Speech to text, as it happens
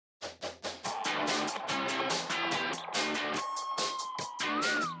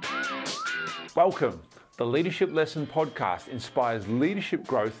Welcome. The Leadership Lesson podcast inspires leadership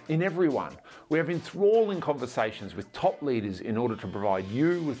growth in everyone. We have enthralling conversations with top leaders in order to provide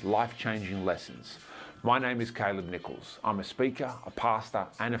you with life-changing lessons. My name is Caleb Nichols. I'm a speaker, a pastor,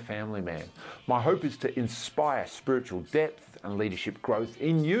 and a family man. My hope is to inspire spiritual depth and leadership growth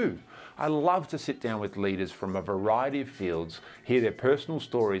in you. I love to sit down with leaders from a variety of fields, hear their personal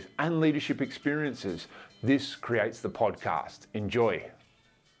stories and leadership experiences. This creates the podcast. Enjoy.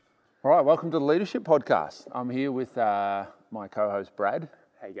 All right, welcome to the Leadership Podcast. I'm here with my co-host Brad,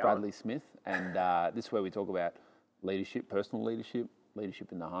 Bradley Smith, and this is where we talk about leadership, personal leadership,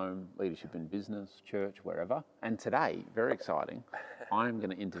 leadership in the home, leadership in business, church, wherever. And today, very exciting, I'm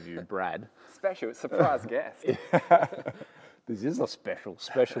going to interview Brad. Special, surprise guest. This is a special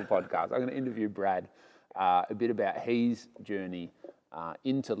podcast. I'm going to interview Brad a bit about his journey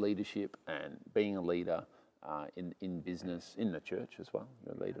into leadership and being a leader in business, in the church as well.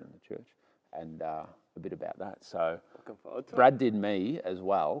 You're a leader in the church, and a bit about that. So Looking forward to Brad did me as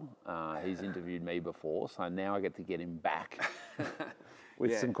well. He's interviewed me before, so now I get to get him back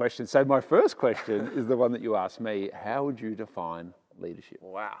with some questions. So my first question is the one that you asked me. How would you define leadership?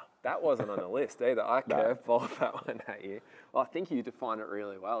 Wow, that wasn't on the list either. I curveballed that one at you. Well, I think you define it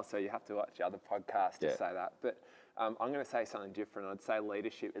really well, so you have to watch other podcasts to say that. But I'm going to say something different. I'd say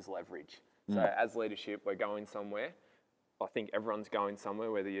leadership is leverage. So as leadership, we're going somewhere. I think everyone's going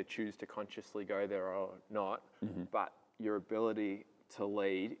somewhere, whether you choose to consciously go there or not. But your ability to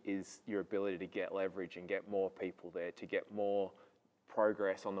lead is your ability to get leverage and get more people there, to get more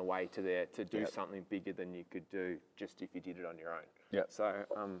progress on the way to there, to do something bigger than you could do just if you did it on your own. So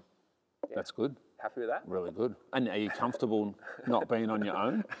That's good. happy with that? Really good. And are you comfortable not being on your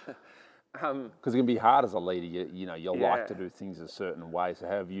own? Because it can be hard as a leader. You like to do things a certain way. So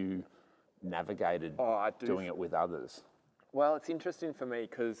how have you navigated doing it with others? Well, it's interesting for me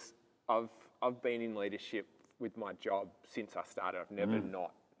because I've been in leadership with my job since I started. I've never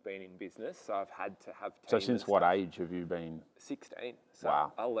not been in business, so I've had to have teams. So since what age have you been? 16. So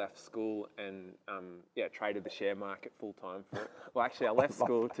Wow. I left school and traded the share market full time for it. Well, actually, I left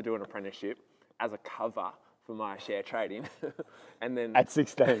school to do an apprenticeship as a cover for my share trading, and then At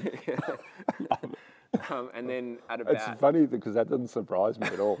 16. and then at about. It's funny because that doesn't surprise me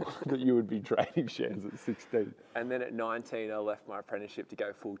at all that you would be trading shares at 16. And then at 19, I left my apprenticeship to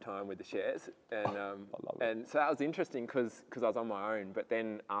go full time with the shares, and so that was interesting because I was on my own. But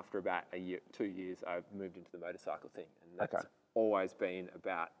then after about 2 years, I moved into the motorcycle thing, and that's always been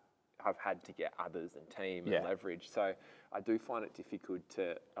about. I've had to get others and team and leverage. So I do find it difficult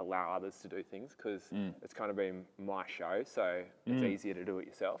to allow others to do things because it's kind of been my show. So it's easier to do it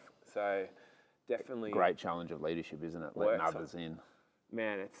yourself. So definitely Great challenge of leadership, isn't it? Letting others in.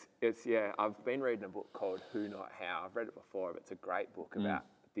 Man, it's I've been reading a book called Who Not How. I've read it before, but it's a great book about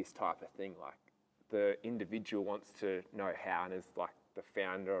this type of thing. Like the individual wants to know how, and as like the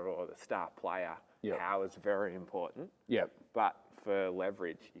founder or the star player, how is very important. But for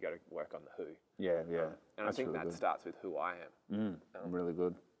leverage, you got to work on the who. And That's I think really that good. starts with who I am. Really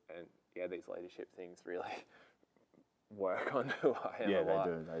good. And these leadership things really work on who I am. Yeah,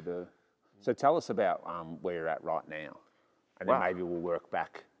 they do. So tell us about where you're at right now, and then maybe we'll work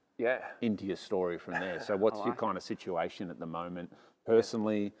back into your story from there. So what's your kind of situation at the moment,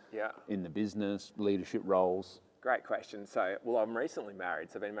 personally, in the business, leadership roles? Great question. So, I'm recently married.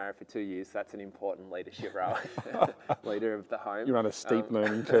 So I've been married for 2 years. So that's an important leadership role, leader of the home. You're on a steep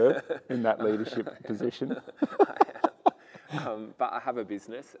learning curve in that leadership position. But I have a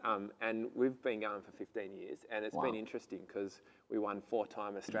business, and we've been going for 15 years, and it's been interesting because we won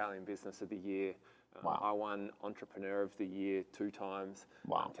 4-time Australian Business of the Year. I won Entrepreneur of the Year 2 times.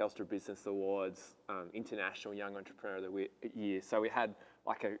 Telstra Business Awards, International Young Entrepreneur of the Year. So we had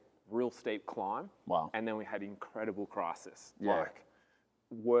like a real steep climb, and then we had incredible crisis, like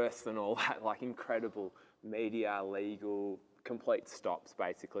worse than all that, like incredible media, legal, complete stops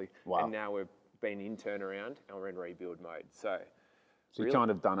basically. And now we've been in turnaround and we're in rebuild mode. So you've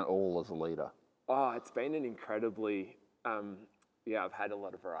kind of done it all as a leader. It's been an incredibly, I've had a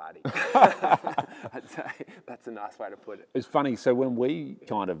lot of variety. I'd say that's a nice way to put it. It's funny, so when we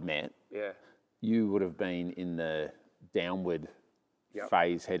kind of met, you would have been in the downward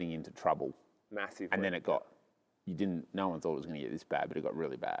phase heading into trouble. Massively. And then no one thought it was going to get this bad, but it got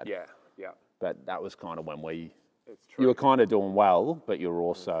really bad. But that was kind of when you were kind of doing well, but you were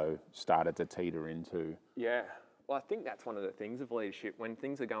also started to teeter into. Well, I think that's one of the things of leadership. When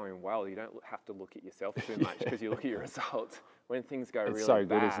things are going well, you don't have to look at yourself too much because you look at your results. When things go really so good,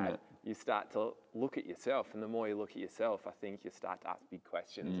 bad, isn't it? You start to look at yourself, and the more you look at yourself, I think you start to ask big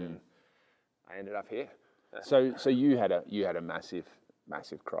questions, and I ended up here. So you had a massive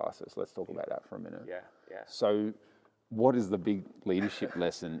massive crisis. Let's talk about that for a minute. Yeah, yeah. So what is the big leadership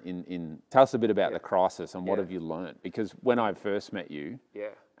lesson tell us a bit about the crisis and what have you learned? Because when I first met you,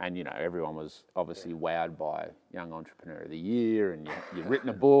 and you know, everyone was obviously wowed by Young Entrepreneur of the Year, and you've written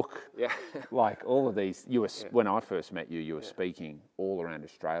a book, like all of these. You were when I first met you, you were speaking all around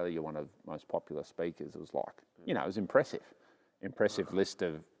Australia. You're one of the most popular speakers. It was like, you know, it was impressive list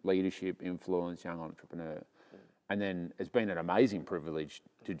of leadership, influence, young entrepreneur. And then it's been an amazing privilege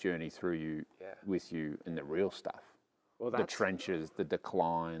to journey through with you in the real stuff. Well, the trenches, the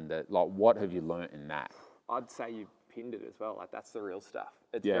decline, what have you learnt in that? I'd say you pinned it as well. Like, that's the real stuff.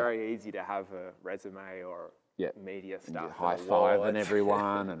 It's very easy to have a resume or media stuff. High five and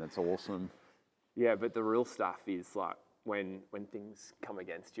everyone, and it's awesome. Yeah, but the real stuff is like when things come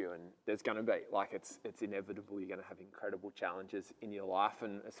against you, and there's going to be, like, it's inevitable. You're going to have incredible challenges in your life,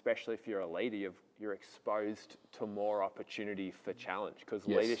 and especially if you're a leader, you're exposed to more opportunity for challenge, because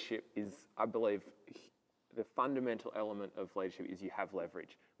leadership is, I believe, the fundamental element of leadership is you have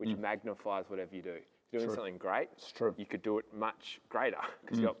leverage, which magnifies whatever you do. If you're doing something great, you could do it much greater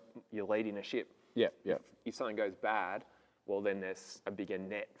because you're leading a ship. If something goes bad, well, then there's a bigger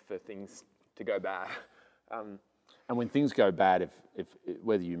net for things to go bad. And when things go bad, if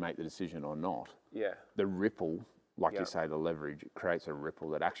whether you make the decision or not, the ripple, like you say, the leverage, it creates a ripple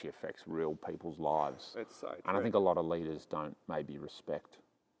that actually affects real people's lives. It's so true. And I think a lot of leaders don't maybe respect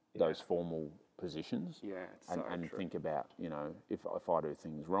those formal positions and think about, you know, if I do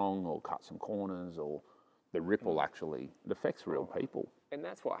things wrong or cut some corners, or the ripple actually, it affects real people. And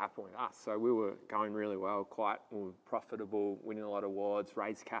that's what happened with us. So we were going really well, we were profitable, winning a lot of awards,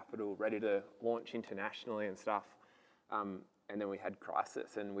 raised capital, ready to launch internationally and stuff. And then we had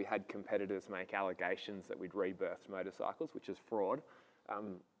crisis, and we had competitors make allegations that we'd rebirthed motorcycles, which is fraud.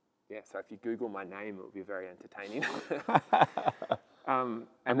 So if you Google my name, it would be very entertaining.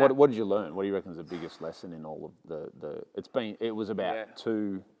 And what did you learn? What do you reckon is the biggest lesson in all of it was about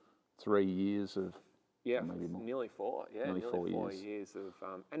 2-3 years of maybe more. Nearly 4. Nearly 4 years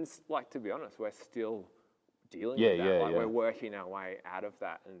of and like, to be honest, we're still dealing with that. We're working our way out of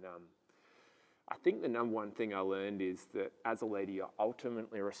that, and I think the number one thing I learned is that as a leader, you're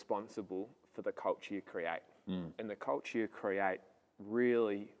ultimately responsible for the culture you create, and the culture you create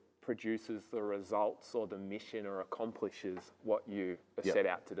really produces the results or the mission or accomplishes what you are set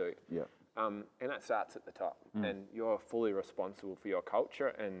out to do. And that starts at the top, and you're fully responsible for your culture,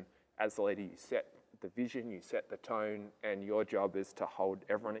 and as the leader, you set the vision, you set the tone, and your job is to hold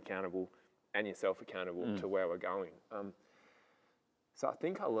everyone accountable and yourself accountable to where we're going. So I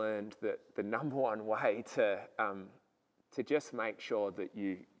think I learned that the number one way to just make sure that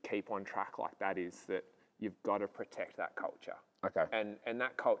you keep on track like that is that you've got to protect that culture. Okay. And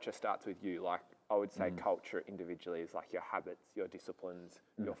that culture starts with you. Like, I would say culture individually is like your habits, your disciplines,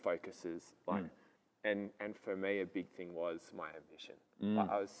 your focuses. Like, and for me, a big thing was my ambition. Like,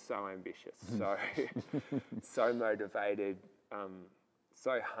 I was so ambitious, so motivated,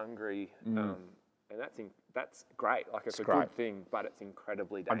 so hungry, and that's great. Like, it's a good thing, but it's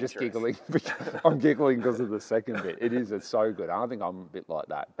incredibly dangerous. I'm just giggling. I'm giggling because of the second bit. It's so good. I think I'm a bit like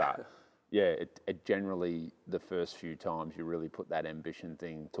that, but yeah, it generally, the first few times you really put that ambition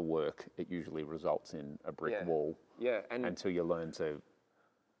thing to work, it usually results in a brick wall. And until you learn to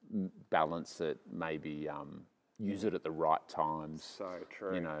balance it, maybe use it at the right times. So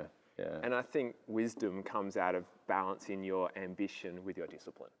true. You know. Yeah. And I think wisdom comes out of balancing your ambition with your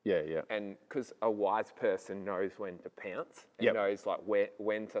discipline. And because a wise person knows when to pounce and knows like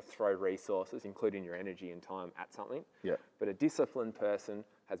when to throw resources, including your energy and time, at something. But a disciplined person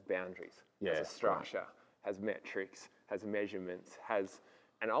has boundaries, has a structure, has metrics, has measurements,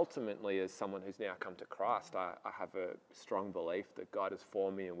 and ultimately, as someone who's now come to Christ, I have a strong belief that God is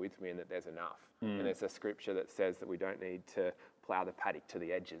for me and with me, and that there's enough. And there's a scripture that says that we don't need to plough the paddock to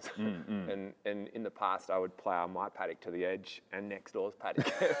the edges. And in the past, I would plough my paddock to the edge and next door's paddock.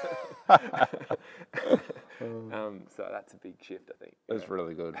 So that's a big shift, I think. That's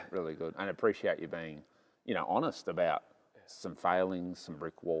really good, really good. And I appreciate you being, honest about some failings, some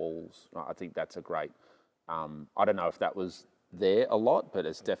brick walls. I think that's a great, I don't know if that was there a lot, but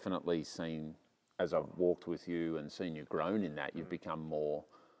it's definitely seen, as I've walked with you and seen you grown in that, you've become more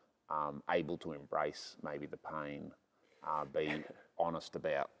able to embrace maybe the pain, be honest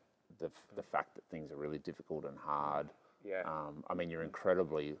about the fact that things are really difficult and hard. I mean, you're an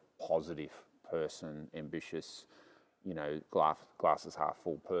incredibly positive person, ambitious, glass is half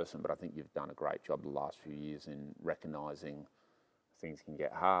full person, but I think you've done a great job the last few years in recognising things can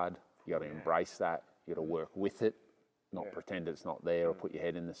get hard. You got to embrace that. You got to work with it, not pretend it's not there or put your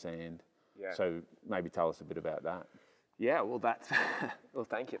head in the sand. So maybe tell us a bit about that. Yeah, well, that's well.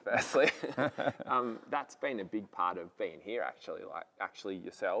 Thank you, firstly. That's been a big part of being here, actually. Like, actually,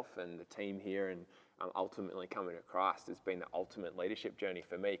 yourself and the team here, and ultimately coming to Christ has been the ultimate leadership journey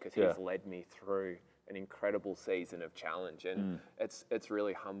for me, because he's led me through an incredible season of challenge, and it's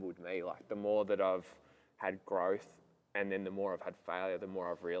really humbled me. Like, the more that I've had growth, and then the more I've had failure, the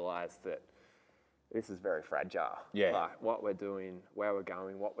more I've realised that this is very fragile. Yeah. Like, what we're doing, where we're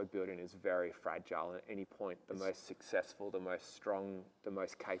going, what we're building is very fragile. And at any point, the most successful, the most strong, the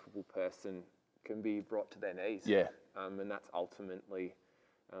most capable person can be brought to their knees. Yeah. And that's ultimately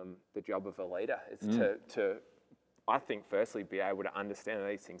the job of a leader, is to, I think, firstly, be able to understand that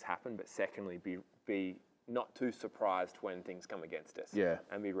these things happen, but secondly, be not too surprised when things come against us. Yeah.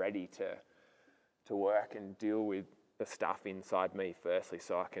 And be ready to work and deal with the stuff inside me firstly,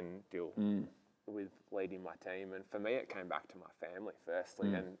 so I can deal with leading my team. And for me, it came back to my family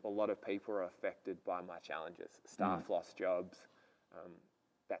firstly, and a lot of people are affected by my challenges. Staff lost jobs.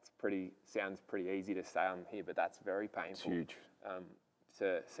 Sounds pretty easy to say on here, but that's very painful. It's huge.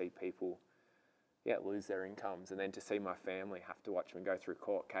 To see people lose their incomes, and then to see my family have to watch me go through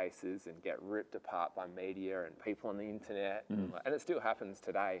court cases and get ripped apart by media and people on the internet, and it still happens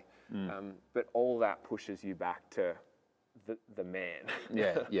today. But all that pushes you back to the man.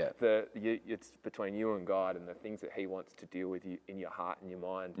 It's between you and God, and the things that He wants to deal with you in your heart and your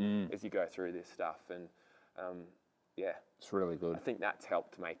mind as you go through this stuff. And it's really good. I think that's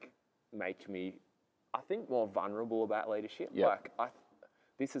helped make me, I think, more vulnerable about leadership. Yep. Like,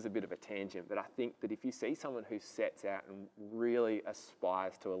 this is a bit of a tangent, but I think that if you see someone who sets out and really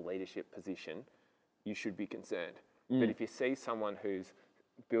aspires to a leadership position, you should be concerned. But if you see someone who's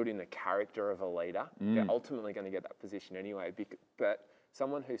building the character of a leader, they're ultimately going to get that position anyway. But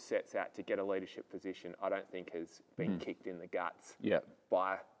someone who sets out to get a leadership position, I don't think has been kicked in the guts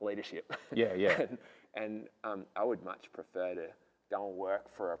by leadership. And I would much prefer to go and work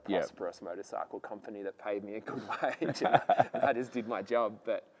for a prosperous motorcycle company that paid me a good wage, and I just did my job.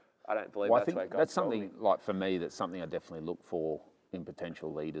 But I don't believe that's where God's called me. That's something, like, for me, that's something I definitely look for in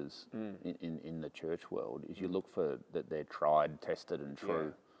potential leaders in the church world, is you look for that they're tried, tested and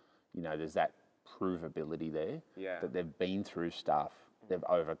true. You know, there's that provability there, that they've been through stuff, they've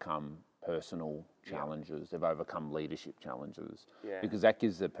overcome personal challenges, they've overcome leadership challenges, because that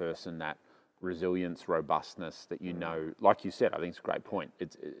gives the person that resilience, robustness that, you know, like you said, I think it's a great point.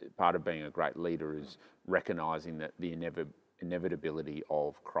 It's part of being a great leader is recognising that the inevitability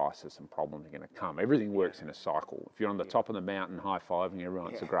of crisis and problems are going to come. Everything works in a cycle. If you're on the top of the mountain high-fiving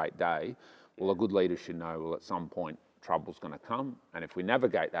everyone, it's a great day. Well, a good leader should know, well, at some point trouble's going to come, and if we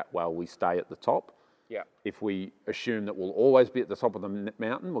navigate that well, we stay at the top. If we assume that we'll always be at the top of the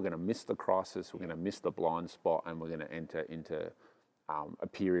mountain, we're going to miss the crisis, we're going to miss the blind spot, and we're going to enter into a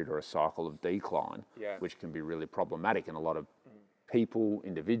period or a cycle of decline, which can be really problematic. And a lot of people,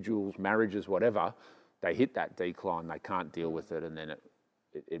 individuals, marriages, whatever, they hit that decline, they can't deal with it, and then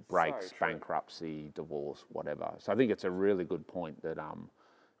it breaks, bankruptcy, divorce, whatever. So I think it's a really good point that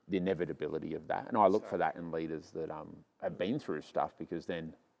the inevitability of that. And I look for that in leaders that have been through stuff, because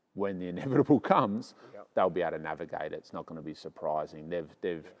then when the inevitable comes, they'll be able to navigate it. It's not going to be surprising.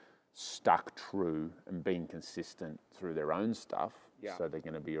 They've stuck true and been consistent through their own stuff. So they're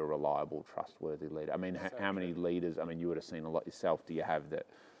going to be a reliable, trustworthy leader. I mean, how many leaders, I mean, you would have seen a lot yourself, do you have that,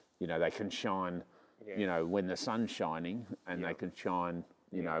 you know, they can shine, you know, when the sun's shining, and they can shine,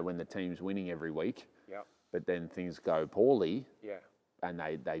 you know, when the team's winning every week, but then things go poorly, and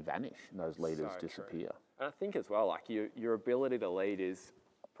they vanish, and those leaders disappear. And I think as well, like, your ability to lead is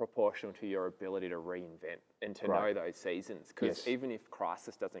proportional to your ability to reinvent and to know those seasons. Because even if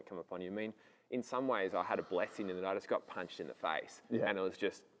crisis doesn't come upon you, I mean, in some ways I had a blessing in that I just got punched in the face, and it was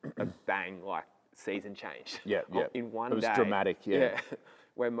just a bang, like, season change. In one day. It was dramatic,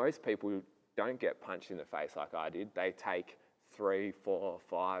 Where most people don't get punched in the face like I did. They take 3, 4,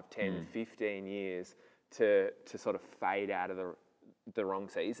 5, 10, 15 years to sort of fade out of the wrong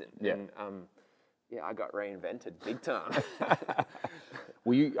season. And I got reinvented big time.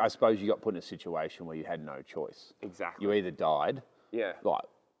 Well, I suppose you got put in a situation where you had no choice. Exactly. You either died, like,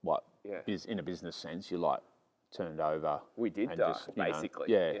 what? Yeah. In a business sense, you, like, turned over. We did die,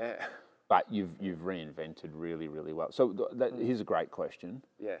 basically. But you've reinvented really, really well. So here's a great question.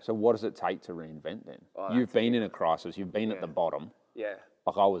 Yeah. So what does it take to reinvent then? Oh, you've been in a crisis. You've been at the bottom. Yeah.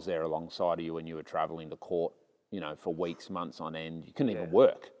 Like, I was there alongside of you when you were travelling to court, you know, for weeks, months on end. You couldn't even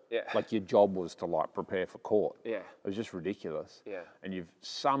work. Yeah. Like, your job was to, like, prepare for court. Yeah. It was just ridiculous. Yeah. And you've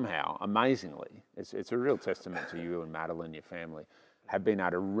somehow, amazingly, it's a real testament to you and Madeline, your family, have been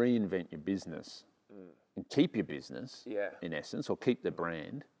able to reinvent your business and keep your business, in essence, or keep the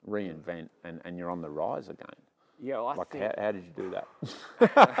brand, reinvent, and you're on the rise again. Yeah, well, Like, how did you do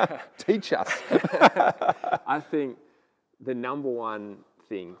that? Teach us. I think the number one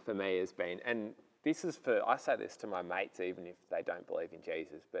thing for me has been, and this is I say this to my mates even if they don't believe in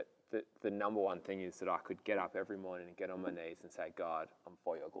Jesus, but the number one thing is that I could get up every morning and get on my knees and say, God, I'm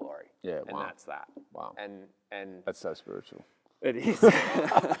for your glory. Yeah, and wow. that's that. Wow. And That's so spiritual. it is.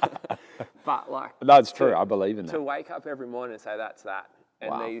 But like, no, it's true. I believe in that. To wake up every morning and say that's that.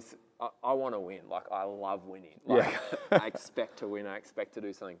 And Wow. I want to win. Like, I love winning. Like, Yeah. I expect to win. I expect to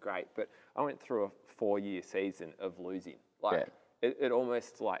do something great. But I went through a 4-year season of losing. Like, it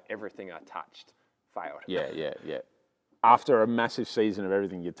almost like everything I touched failed. Yeah. After a massive season of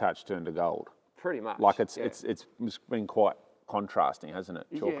everything you touch turned to gold. Pretty much. Like it's been quite contrasting, hasn't it?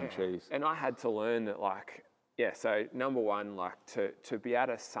 Chalk and cheese. And I had to learn that, like, so number one, like to be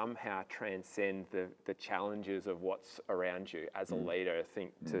able to somehow transcend the challenges of what's around you as a leader, I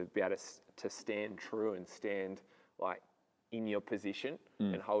think to be able to stand true and stand like in your position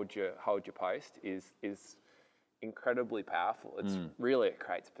and hold your post is incredibly powerful. It's really, it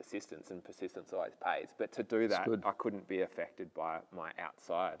creates persistence, and persistence always pays. But to do that, I couldn't be affected by my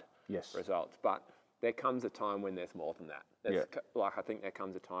outside results. But there comes a time when there's more than that. Like, I think there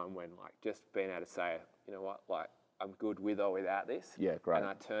comes a time when, like, just being able to say, you know what, like, I'm good with or without this. Yeah, great. And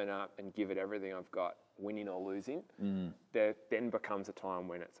I turn up and give it everything I've got, winning or losing. There then becomes a time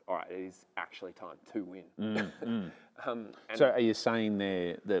when it's, all right, it is actually time to win. So are you saying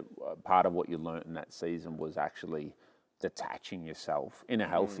there that part of what you learnt in that season was actually detaching yourself in a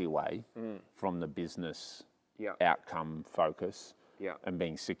healthy way from the business outcome focus and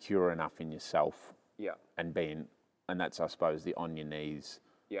being secure enough in yourself and that's, I suppose, the on your knees.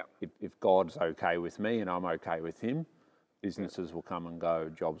 If God's okay with me and I'm okay with him, businesses will come and go,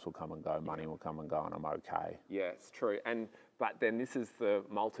 jobs will come and go, money will come and go, and I'm okay. Yeah, it's true. But then this is the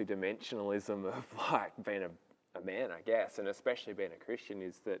multidimensionalism of like being a man, I guess, and especially being a Christian,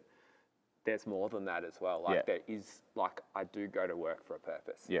 is that there's more than that as well. Like there is, like, I do go to work for a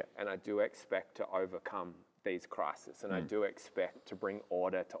purpose. And I do expect to overcome these crises, and I do expect to bring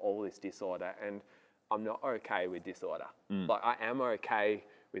order to all this disorder, and I'm not okay with disorder. Like, I am okay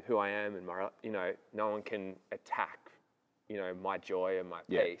with who I am, and my, no one can attack, my joy and my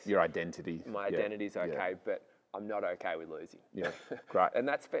peace. Your identity. My identity's okay, but I'm not okay with losing. Yeah, great. And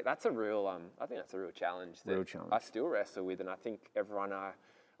that's a real, I think that's a real challenge that I still wrestle with, and I think everyone I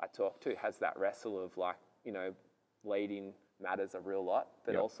talk to has that wrestle of, like, leading matters a real lot,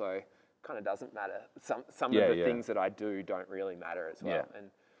 but also kind of doesn't matter. Some of the things that I do don't really matter as well. And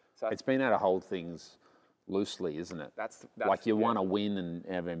so it's been able to hold things loosely, isn't it? That's like you want to win and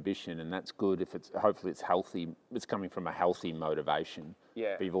have ambition, and that's good if hopefully it's healthy. It's coming from a healthy motivation.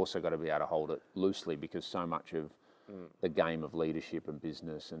 But you've also got to be able to hold it loosely, because so much of the game of leadership and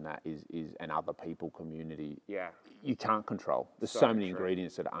business and that is and other people, community. You can't control. There's so many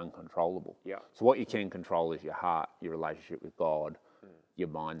ingredients that are uncontrollable. So what you can control is your heart, your relationship with God, your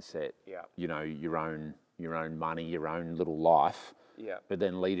mindset. Your own money, your own little life. But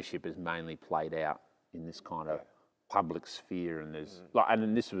then leadership is mainly played out in this kind of public sphere, and there's and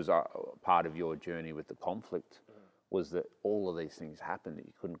then this was a part of your journey with the conflict, was that all of these things happened that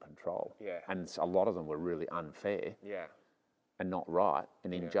you couldn't control, and a lot of them were really unfair, and not right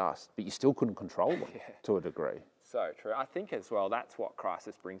and unjust, but you still couldn't control them to a degree. So true. I think as well that's what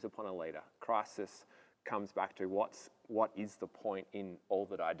crisis brings upon a leader. Crisis comes back to what is the point in all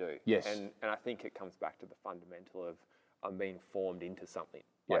that I do. And I think it comes back to the fundamental of I'm being formed into something.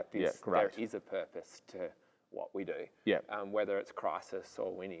 Like this, there is a purpose to what we do. Whether it's crisis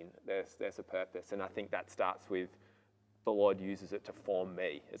or winning, there's a purpose, and I think that starts with the Lord uses it to form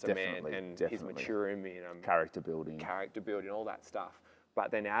me as a man, and He's maturing me, and character building, all that stuff.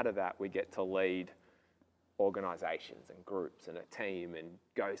 But then out of that, we get to lead organisations and groups and a team and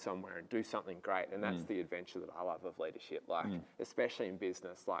go somewhere and do something great, and that's the adventure that I love of leadership. Like especially in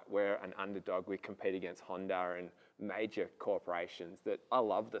business, like we're an underdog. We compete against Honda and major corporations. That I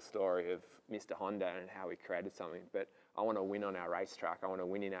love the story of Mr. Honda and how we created something, but I want to win on our racetrack. I want to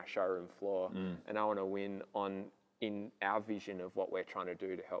win in our showroom floor, and I want to win in our vision of what we're trying to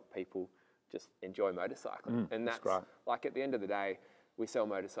do to help people just enjoy motorcycling. And that's like, at the end of the day, we sell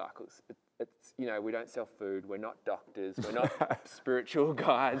motorcycles. It's we don't sell food. We're not doctors. We're not spiritual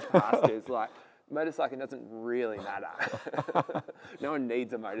guides, pastors. Like, motorcycling doesn't really matter. No one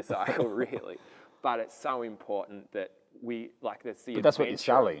needs a motorcycle, really. But it's so important that we, like, that's what you're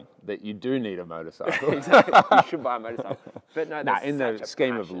selling, that you do need a motorcycle. Exactly. You should buy a motorcycle. But no, in the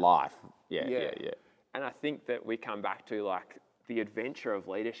scheme of life. And I think that we come back to, like, the adventure of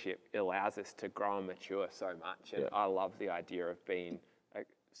leadership allows us to grow and mature so much. And I love the idea of being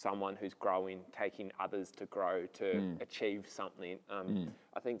someone who's growing, taking others to grow, to achieve something.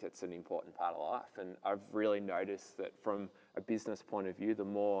 I think that's an important part of life. And I've really noticed that from a business point of view, the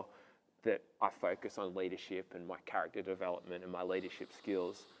more that I focus on leadership and my character development and my leadership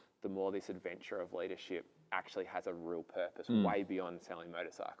skills, the more this adventure of leadership actually has a real purpose way beyond selling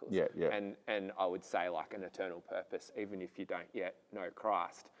motorcycles. And I would say like an eternal purpose. Even if you don't yet know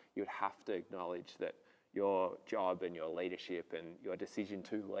Christ, you'd have to acknowledge that your job and your leadership and your decision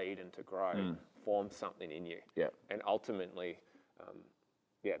to lead and to grow forms something in you. And ultimately,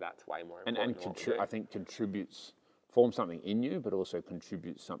 that's way more important. And I think forms something in you, but also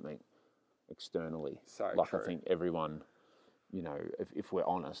contributes something externally. So like true. I think everyone, you know, if we're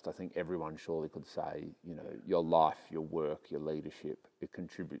honest, I think everyone surely could say, you know, your life, your work, your leadership, it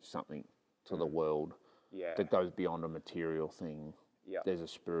contributes something to the world that goes beyond a material thing. There's a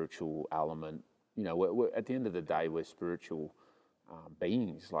spiritual element. You know, we're at the end of the day, we're spiritual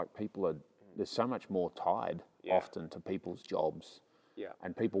beings. Like there's so much more tied often to people's jobs.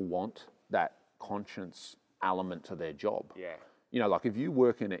 And people want that conscience element to their job. You know, like if you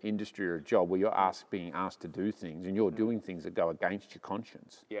work in an industry or a job where you're being asked to do things and you're doing things that go against your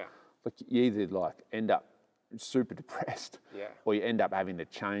conscience, like you either like end up super depressed or you end up having to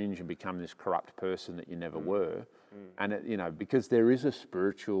change and become this corrupt person that you never were. And, you know, because there is a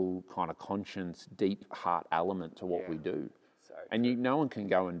spiritual kind of conscience, deep heart element to what we do. And no one can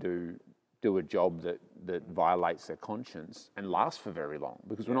go and do a job that violates their conscience and last for very long,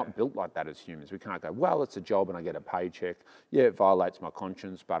 because we're not built like that as humans. We can't go, well, it's a job and I get a paycheck. Yeah, it violates my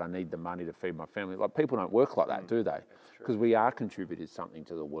conscience, but I need the money to feed my family. Like people don't work like that, do they? Because we are contributing something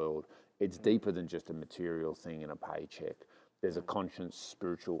to the world. It's deeper than just a material thing and a paycheck. There's a conscience,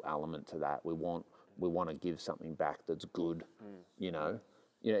 spiritual element to that. We want to give something back that's good. You know,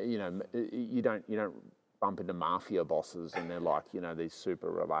 you don't bump into mafia bosses and they're like, you know, these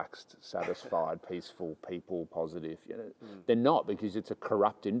super relaxed, satisfied, peaceful people, positive. You know, they're not, because it's a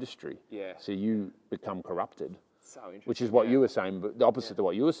corrupt industry. So you become corrupted. So interesting. Which is what you were saying, but the opposite to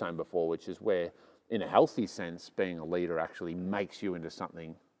what you were saying before, which is where, in a healthy sense, being a leader actually makes you into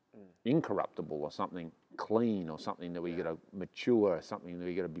something incorruptible or something clean or something that we got to mature, something that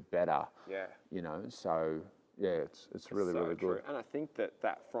we got to be better. You know, so it's really, really good. And I think that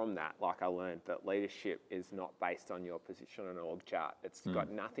from that, like I learned that leadership is not based on your position on an org chart. It's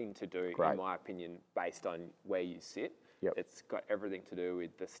got nothing to do, in my opinion, based on where you sit. It's got everything to do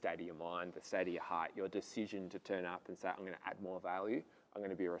with the state of your mind, the state of your heart, your decision to turn up and say, I'm going to add more value. I'm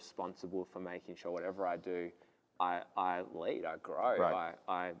going to be responsible for making sure whatever I do, I lead, I grow,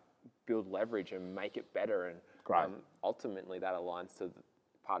 I build leverage and make it better. And ultimately that aligns to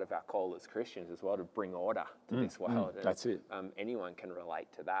part of our call as Christians as well, to bring order to this world. And, that's it. Anyone can relate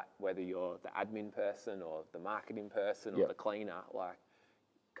to that, whether you're the admin person or the marketing person or the cleaner. Like,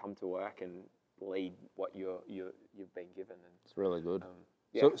 come to work and lead what you've been given. And it's really good.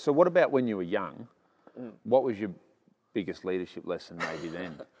 So what about when you were young? What was your biggest leadership lesson maybe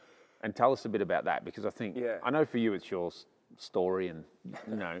then? And tell us a bit about that, because I think I know for you it's your story, and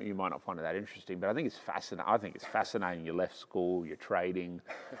you know you might not find it that interesting, but I think it's fascinating. I think it's fascinating. You left school, you're trading,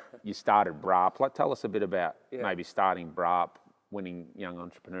 you started BRAP. Like, tell us a bit about maybe starting BRAP, winning Young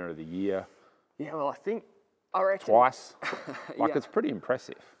Entrepreneur of the Year. Yeah, well, I reckon twice. Like it's pretty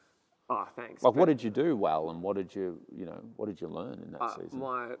impressive. Oh, thanks. Like, what did you do well, and what did you learn in that season?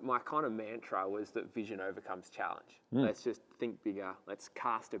 My kind of mantra was that vision overcomes challenge. Let's just think bigger. Let's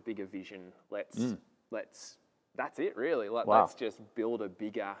cast a bigger vision. Let's. That's it, really. Let's just build a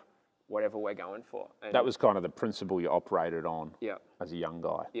bigger whatever we're going for. And that was kind of the principle you operated on as a young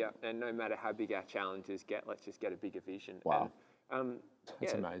guy. And no matter how big our challenges get, let's just get a bigger vision. Wow. And,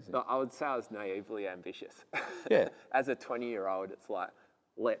 that's amazing. I would say I was naively ambitious. As a 20-year-old, it's like,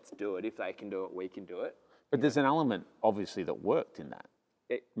 let's do it. If they can do it, we can do it. But there's an element, obviously, that worked in that.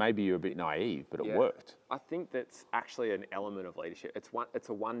 Maybe you're a bit naive, but it worked. I think that's actually an element of leadership. It's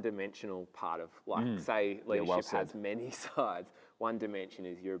a one-dimensional part of, like, say, leadership has many sides. One dimension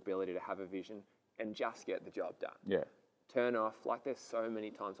is your ability to have a vision and just get the job done. Turn off, like, there's so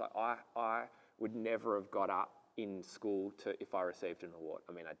many times, like, I would never have got up in school if I received an award.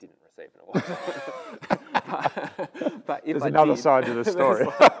 I mean, I didn't receive an award. but if there's another side to the story.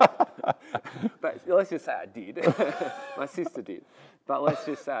 But let's just say I did. My sister did. But let's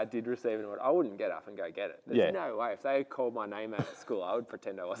just say I did receive an award. I wouldn't get up and go get it. There's no way. If they had called my name out at school, I would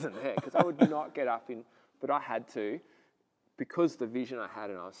pretend I wasn't there, because I would not get up in. But I had to, because the vision I had,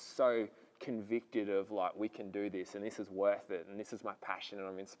 and I was so convicted of, like, we can do this, and this is worth it, and this is my passion, and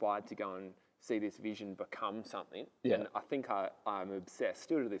I'm inspired to go and see this vision become something. Yeah. And I think I'm obsessed,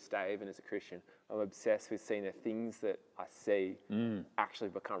 still to this day, even as a Christian, I'm obsessed with seeing the things that I see actually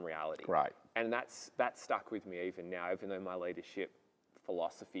become reality. Right. And that's stuck with me even now, even though my leadership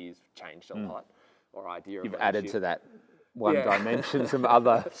philosophy has changed a lot, or idea of You've leadership. added to that one dimension some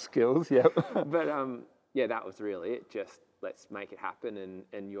other skills, yep. But yeah, that was really it. Just let's make it happen,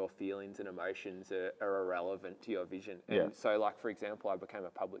 and your feelings and emotions are irrelevant to your vision. And so, like, for example, I became a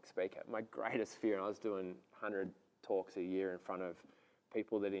public speaker. My greatest fear, and I was doing 100 talks a year in front of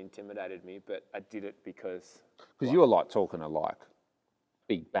people that intimidated me, but I did it because... Because you were like talking to like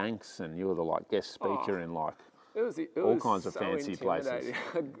big banks, and you were the like guest speaker in like all kinds of fancy places.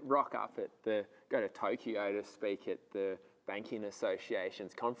 I'd rock up go to Tokyo to speak at the Banking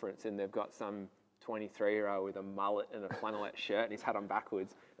Association's conference, and they've got some 23-year-old with a mullet and a flannelette shirt and his hat on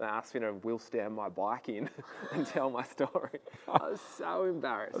backwards, and they asked me to wheel stand my bike in and tell my story. I was so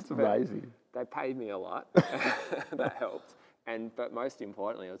embarrassed. That's amazing. They paid me a lot. That helped. But most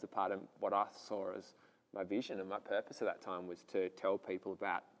importantly, it was a part of what I saw as my vision, and my purpose at that time was to tell people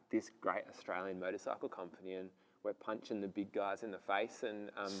about this great Australian motorcycle company, and we're punching the big guys in the face, and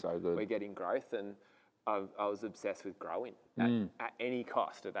so good. We're getting growth. And I was obsessed with growing at any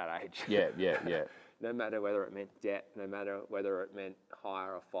cost at that age. Yeah. No matter whether it meant debt, no matter whether it meant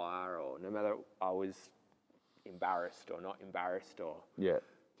hire or fire, or no matter I was embarrassed or not embarrassed, or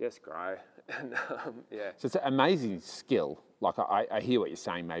just grow. And So it's an amazing skill. Like I hear what you're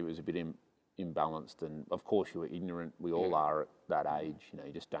saying. Maybe it was a bit imbalanced, and of course you were ignorant. We all are at that age. You know,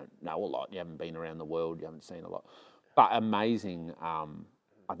 you just don't know a lot. You haven't been around the world. You haven't seen a lot. But amazing.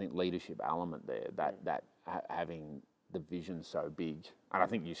 I think leadership element there, that having the vision so big, and I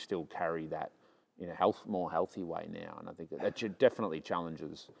think you still carry that in a more healthy way now, and I think that definitely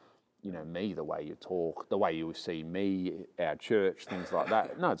challenges, you know, me, the way you talk, the way you see me, our church, things like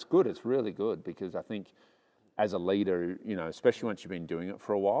that. No, it's good. It's really good, because I think as a leader, you know, especially once you've been doing it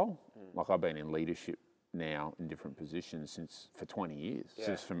for a while, like I've been in leadership now in different positions for 20 years,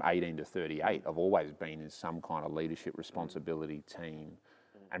 since from 18 to 38, I've always been in some kind of leadership responsibility team.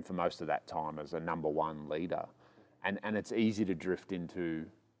 And for most of that time as a number one leader. And it's easy to drift into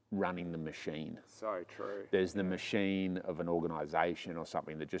running the machine. So true. There's the machine of an organisation or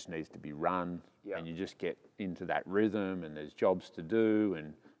something that just needs to be run, and you just get into that rhythm, and there's jobs to do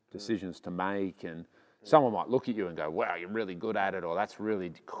and decisions to make, and someone might look at you and go, wow, you're really good at it, or that's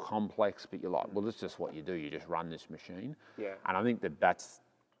really complex, but you're like, well, that's just what you do. You just run this machine. Yeah. And I think that's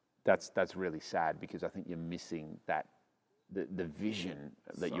really sad, because I think you're missing that the vision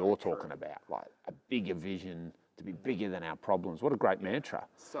that you're talking about, like a bigger vision to be bigger than our problems. What a great mantra.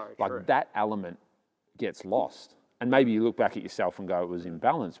 So like true. That element gets lost. And maybe you look back at yourself and go, it was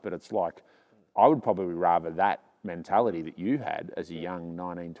imbalanced, but it's like, I would probably rather that mentality that you had as a young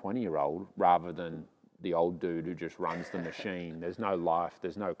 19, 20-year-old rather than the old dude who just runs the machine. There's no life,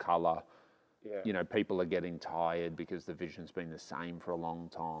 there's no colour. You know, people are getting tired because the vision's been the same for a long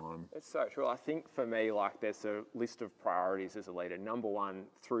time. It's so true. I think for me, like, there's a list of priorities as a leader. Number one,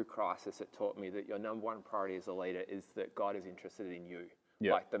 through crisis, it taught me that your number one priority as a leader is that God is interested in you.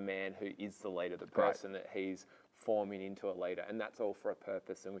 Like the man who is the leader, the person that he's forming into a leader. And that's all for a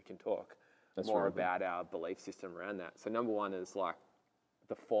purpose, and we can talk more about our belief system around that. So number one is like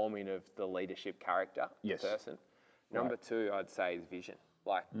the forming of the leadership character, the person. Number two, I'd say, is vision.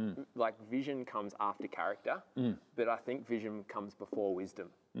 Like vision comes after character, but I think vision comes before wisdom.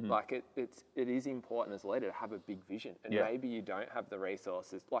 Like it is important as a leader to have a big vision, and maybe you don't have the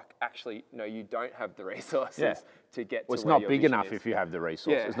resources. Like, actually, no, you don't have the resources to get. Well, to it's where not your big vision enough is. if you have the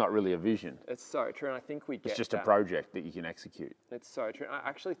resources. It's not really a vision. It's so true, and I think we get. It's just a project that you can execute. It's so true. I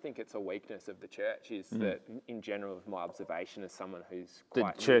actually think it's a weakness of the church is that, in general, of my observation as someone who's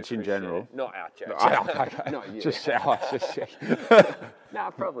quite the church in general, not our church, not you. Just ours. No,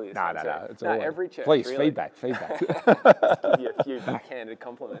 probably is. No. It's all every church. Please, really, feedback. give you a few backhanded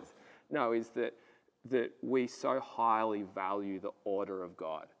compliments. No, is that we so highly value the order of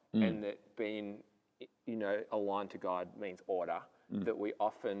God, and that being, you know, aligned to God means order. That we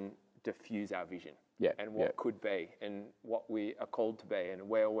often diffuse our vision and what could be, and what we are called to be, and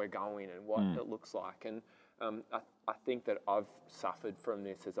where we're going, and what it looks like. And I think that I've suffered from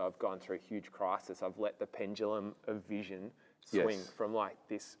this as I've gone through a huge crisis. I've let the pendulum of vision swing from like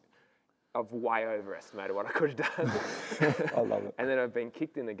this. I've way overestimated what I could have done. I love it. And then I've been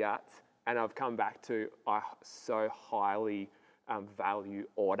kicked in the guts, and I've come back to I so highly value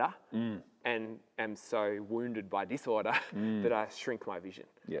order, and am so wounded by disorder that I shrink my vision.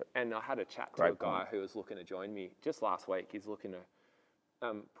 And I had a chat to a guy who was looking to join me just last week. He's looking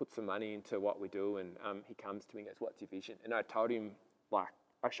to put some money into what we do, and he comes to me and goes, "What's your vision?" And I told him, like,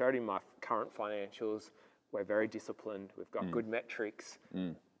 I showed him my current financials. We're very disciplined. We've got good metrics,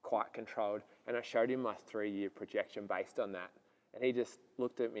 quite controlled. And I showed him my 3-year projection based on that. And he just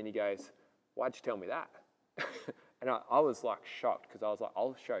looked at me and he goes, "Why'd you tell me that?" And I was like shocked, because I was like,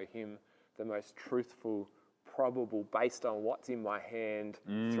 I'll show him the most truthful, probable, based on what's in my hand,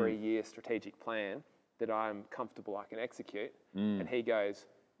 3-year strategic plan that I'm comfortable I can execute. And he goes,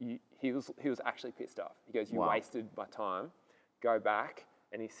 he was actually pissed off. He goes, "You wasted my time. Go back."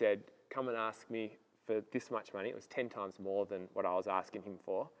 And he said, "Come and ask me for this much money." It was 10 times more than what I was asking him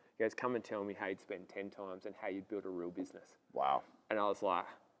for. He goes, "Come and tell me how you'd spend 10 times and how you'd build a real business." Wow. And I was like,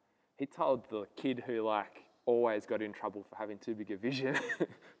 he told the kid who like always got in trouble for having too big a vision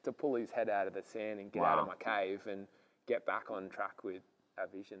to pull his head out of the sand and get out of my cave and get back on track with our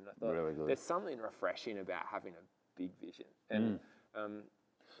vision. I thought Really good. there's something refreshing about having a big vision. And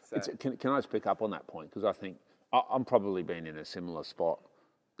so Can I just pick up on that point? Because I think I'm probably been in a similar spot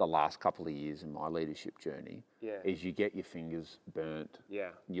the last couple of years in my leadership journey. Yeah. Is you get your fingers burnt. Yeah.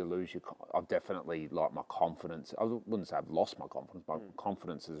 You lose your. I've definitely, like, my confidence. I wouldn't say I've lost my confidence, but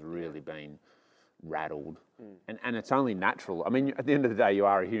confidence has really been rattled. And it's only natural. I mean, at the end of the day, you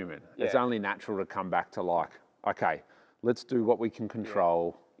are a human. It's only natural to come back to like, okay, let's do what we can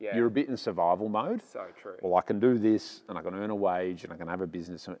control. Yeah. You're a bit in survival mode. So true. Well, I can do this, and I can earn a wage, and I can have a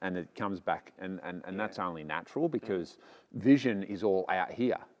business, and it comes back, and that's only natural, because vision is all out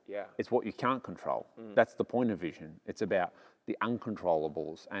here. Yeah. It's what you can't control. That's the point of vision. It's about the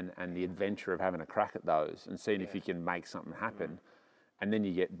uncontrollables and the adventure of having a crack at those and seeing if you can make something happen. And then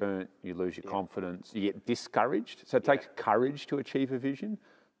you get burnt, you lose your confidence, you get discouraged. So it takes courage to achieve a vision,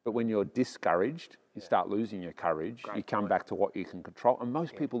 but when you're discouraged, you start losing your courage. You come back to what you can control. And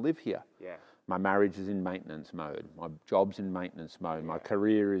most people live here. Yeah. My marriage is in maintenance mode. My job's in maintenance mode. My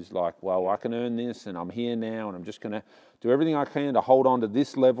career is like, well, I can earn this, and I'm here now, and I'm just going to do everything I can to hold on to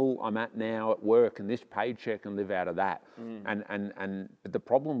this level I'm at now at work and this paycheck and live out of that. But the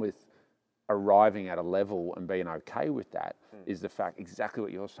problem with arriving at a level and being okay with that is the fact, exactly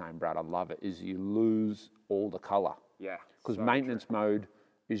what you're saying, Brad, I love it, is you lose all the colour. Yeah. Because maintenance mode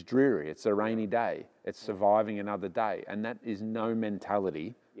is dreary. It's a rainy day. It's surviving another day. And that is no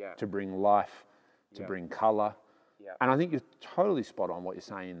mentality to bring life, to bring colour. Yeah. And I think you're totally spot on what you're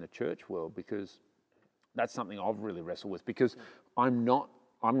saying in the church world, because that's something I've really wrestled with, because I'm not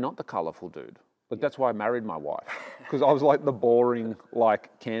the colourful dude. But that's why I married my wife, because I was like the boring,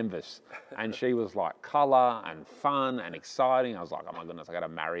 like, canvas, and she was like colour and fun and exciting. I was like, oh my goodness, I got to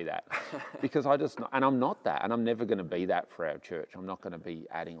marry that, because and I'm not that, and I'm never going to be that for our church. I'm not going to be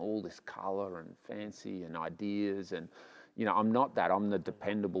adding all this colour and fancy and ideas, and I'm not that. I'm the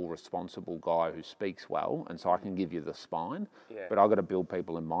dependable, responsible guy who speaks well, and so I can give you the spine. Yeah. But I've got to build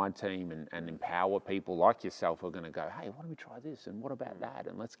people in my team and empower people like yourself who are going to go, hey, why don't we try this, and what about that,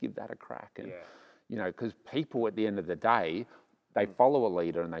 and let's give that a crack. And because people at the end of the day, they follow a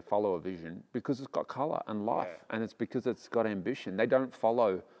leader and they follow a vision because it's got colour and life, and it's because it's got ambition. They don't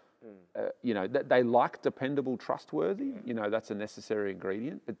follow, they like dependable, trustworthy. That's a necessary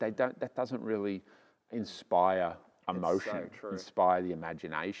ingredient, but that doesn't really inspire emotion, inspire the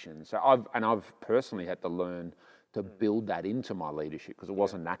imagination. So I've personally had to learn to build that into my leadership, because it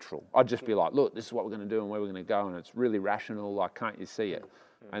wasn't natural. I'd just be like, look, this is what we're going to do and where we're going to go, and it's really rational, like, can't you see it?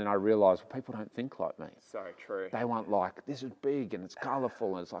 And then I realised, well, people don't think like me. So true. They want, like, this is big and it's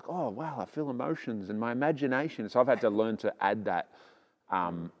colourful, and it's like, oh, wow, I feel emotions and my imagination. So I've had to learn to add that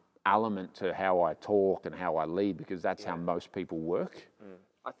element to how I talk and how I lead, because that's how most people work.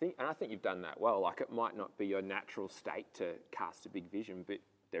 I think you've done that well. Like, it might not be your natural state to cast a big vision, but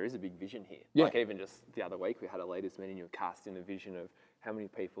there is a big vision here. Yeah. Like, even just the other week, we had a leaders meeting. You were casting a vision of how many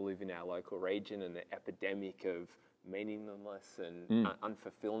people live in our local region and the epidemic of meaninglessness and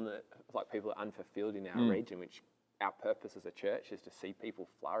unfulfillment. Like, people are unfulfilled in our region, which our purpose as a church is to see people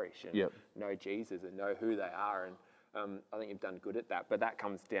flourish and know Jesus and know who they are. And I think you've done good at that, but that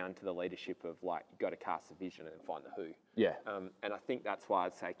comes down to the leadership of, like, you've got to cast a vision and find the who. Yeah. And I think that's why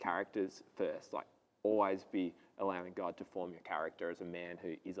I'd say characters first. Like, always be allowing God to form your character as a man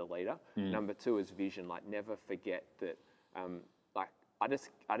who is a leader. Number 2 is vision. Like, never forget that. I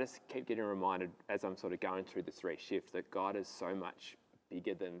just keep getting reminded as I'm sort of going through the 3 shifts that God is so much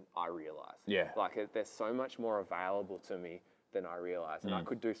bigger than I realise. Yeah. Like, there's so much more available to me than I realise, and I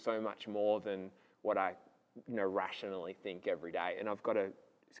could do so much more than what I rationally think every day. And I've got to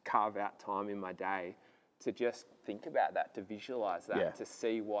carve out time in my day to just think about that, to visualize that, to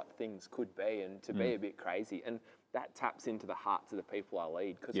see what things could be, and to be a bit crazy. And that taps into the hearts of the people I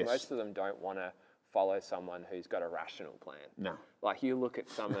lead, because most of them don't want to follow someone who's got a rational plan. No. Like, you look at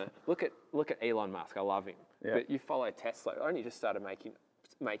look at Elon Musk. I love him. But you follow Tesla. Only just started making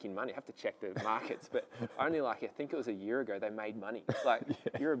making money. I have to check the markets, but only like, I think it was a year ago, they made money. Like,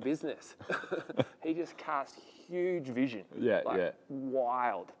 you're a business. He just cast huge vision.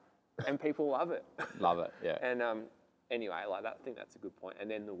 Wild. And people love it. Love it, yeah. And anyway, like that, I think that's a good point. And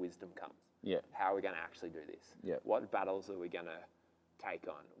then the wisdom comes. Yeah. How are we going to actually do this? Yeah. What battles are we going to take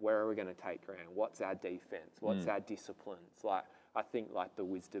on? Where are we going to take ground? What's our defense? What's our disciplines? Like, I think like the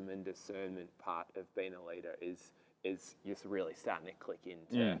wisdom and discernment part of being a leader is just really starting to click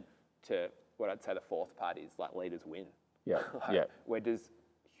into to what I'd say the fourth part is like leaders win. Yeah. Like, where does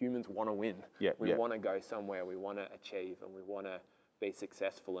humans want to win? Yeah. We want to go somewhere. We want to achieve, and we want to be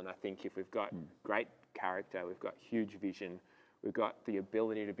successful. And I think if we've got great character, we've got huge vision, we've got the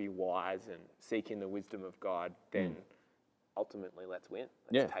ability to be wise and seeking the wisdom of God, then ultimately let's win.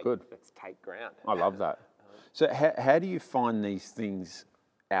 Let's take ground. I love that. So how do you find these things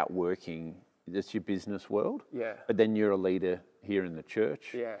outworking? That's your business world. Yeah. But then you're a leader here in the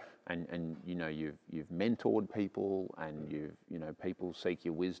church. Yeah. And you know, you've mentored people, and people seek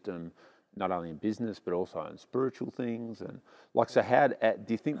your wisdom, not only in business but also in spiritual things. And like, so how do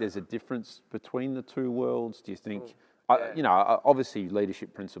you think there's a difference between the two worlds? Do you think, obviously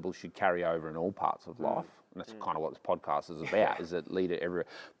leadership principles should carry over in all parts of life. And that's kind of what this podcast is about, is that leader everywhere.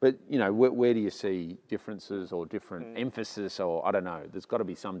 But, where do you see differences or different emphasis, or I don't know, there's got to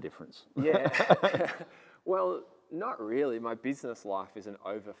be some difference. Yeah. Well, not really. My business life is an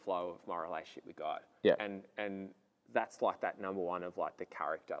overflow of my relationship with God. Yeah. And that's like that number one of like the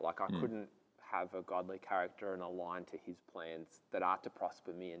character. Like I couldn't have a godly character and align to his plans that are to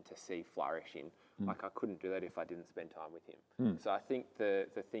prosper me and to see flourishing. Like I couldn't do that if I didn't spend time with him. So I think the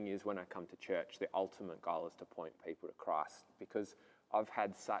thing is, when I come to church, the ultimate goal is to point people to Christ, because I've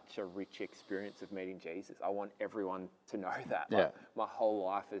had such a rich experience of meeting Jesus. I want everyone to know that. Like, my whole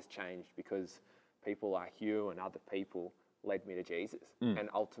life has changed because people like you and other people led me to Jesus. And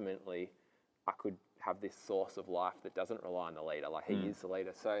ultimately, I could have this source of life that doesn't rely on the leader. Like, he is the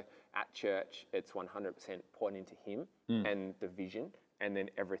leader. So at church, it's 100% pointing to him and the vision, and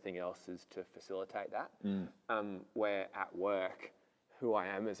then everything else is to facilitate that. Where at work, who I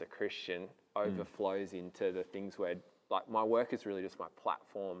am as a Christian overflows into the things where, like, my work is really just my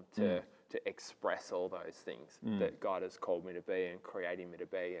platform to express all those things that God has called me to be and creating me to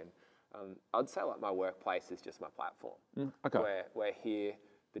be. And I'd say like my workplace is just my platform. Where here,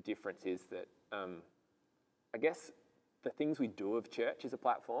 the difference is that I guess the things we do of church is a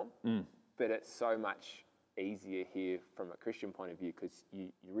platform, but it's so much easier here from a Christian point of view, because you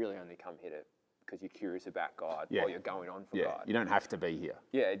really only come here because you're curious about God, or you're going on for God. You don't have to be here.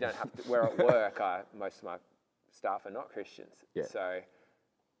 Yeah, you don't have to. Where at work, most of my staff are not Christians. Yeah. So,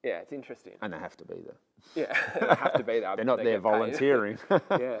 yeah, it's interesting. And they have to be there. Yeah, they have to be there. They're not there volunteering.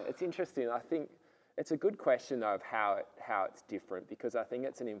 Yeah, it's interesting. I think it's a good question, though, of how it's different, because I think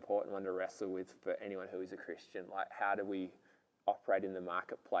it's an important one to wrestle with for anyone who is a Christian. Like, how do we operate in the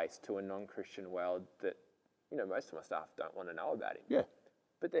marketplace to a non-Christian world that, most of my staff don't want to know about him. Yeah.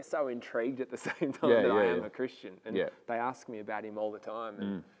 But they're so intrigued at the same time that I am a Christian. And they ask me about him all the time.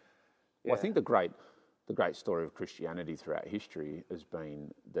 And, Well, I think the great story of Christianity throughout history has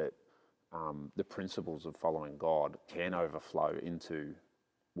been that the principles of following God can overflow into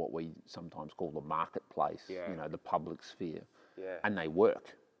what we sometimes call the marketplace, the public sphere. Yeah. And they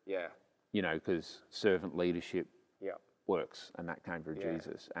work. Yeah. Because servant leadership works, and that came through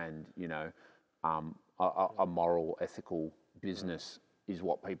Jesus. And, a moral, ethical business is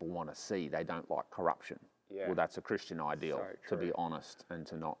what people want to see. They don't like corruption. Yeah. Well, that's a Christian ideal, to be honest and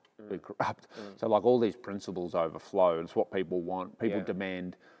to not be corrupt. So like all these principles overflow. It's what people want. People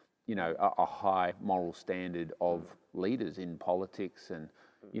demand, a high moral standard of leaders in politics. And,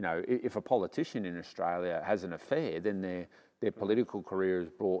 if a politician in Australia has an affair, then their political career is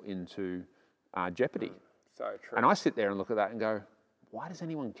brought into jeopardy. So true. And I sit there and look at that and go, why does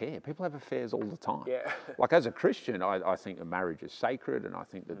anyone care? People have affairs all the time. Yeah. Like, as a Christian, I think a marriage is sacred, and I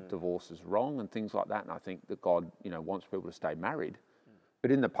think that divorce is wrong and things like that. And I think that God, wants people to stay married.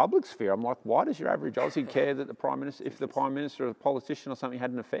 But in the public sphere, I'm like, why does your average Aussie care that if the Prime Minister or a politician or something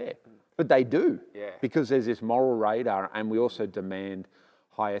had an affair? But they do. Yeah. Because there's this moral radar, and we also demand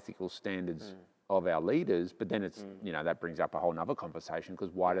high ethical standards of our leaders. But then it's, that brings up a whole nother conversation,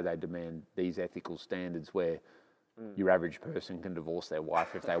 because why do they demand these ethical standards where your average person can divorce their wife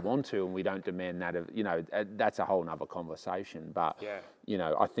if they want to, and we don't demand that of, that's a whole nother conversation. But,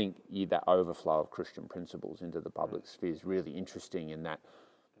 I think that overflow of Christian principles into the public sphere is really interesting in that,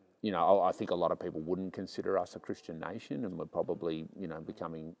 I think a lot of people wouldn't consider us a Christian nation, and we're probably,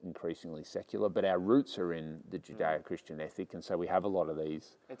 becoming increasingly secular, but our roots are in the Judeo-Christian ethic. And so we have a lot of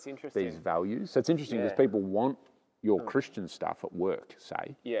these values. So it's interesting because people want your Christian stuff at work,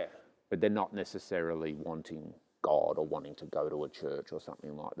 say. Yeah. But they're not necessarily wanting God or wanting to go to a church or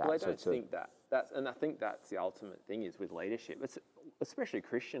something like that. Well, I don't think that. And I think that's the ultimate thing is with leadership. It's especially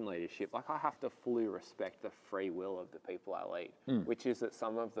Christian leadership. Like, I have to fully respect the free will of the people I lead, which is that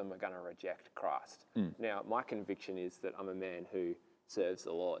some of them are going to reject Christ. Now, my conviction is that I'm a man who serves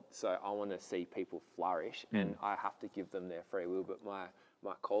the Lord, so I want to see people flourish, and I have to give them their free will. But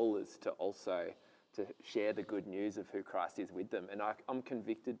my call is to also to share the good news of who Christ is with them. And I'm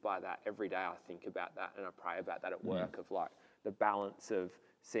convicted by that every day. I think about that and I pray about that at work, of like the balance of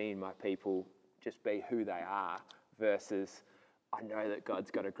seeing my people just be who they are versus I know that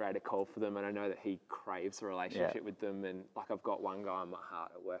God's got a greater call for them, and I know that he craves a relationship with them. And like, I've got one guy in my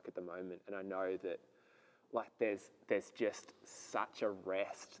heart at work at the moment, and I know that like there's just such a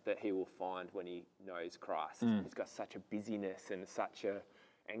rest that he will find when he knows Christ. He's got such a busyness and such a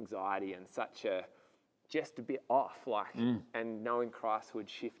anxiety and such a just a bit off, like, and knowing Christ would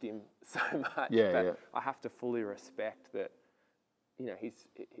shift him so much. But I have to fully respect that, you know, he's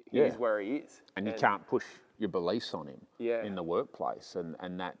where he is. And you can't push your beliefs on him in the workplace.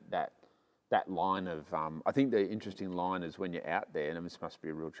 And that line of, I think the interesting line is when you're out there, and this must be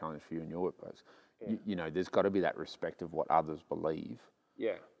a real challenge for you in your workplace, you know, there's got to be that respect of what others believe.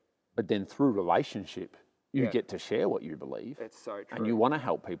 Yeah. But then through relationship, you get to share what you believe. It's so true. And you want to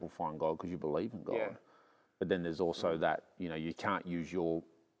help people find God because you believe in God. Yeah. But then there's also that, you know, you can't use your,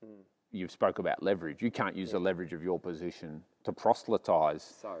 you spoke about leverage. You can't use the leverage of your position to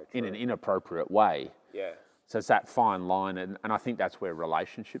proselytize in an inappropriate way. Yeah. So it's that fine line. And I think that's where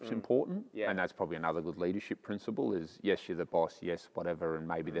relationship's important. Yeah. And that's probably another good leadership principle is, yes, you're the boss, yes, whatever, and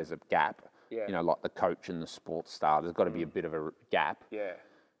maybe there's a gap. Yeah. You know, like the coach and the sports star, there's got to be a bit of a gap. Yeah.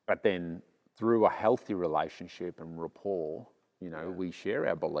 But then through a healthy relationship and rapport, you know, we share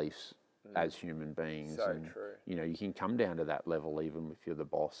our beliefs as human beings. So and, true. you know, you can come down to that level even if you're the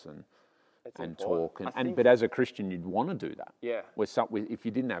boss and talk. But as a Christian, you'd want to do that. Yeah. If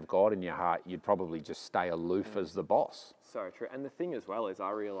you didn't have God in your heart, you'd probably just stay aloof as the boss. So true. And the thing as well is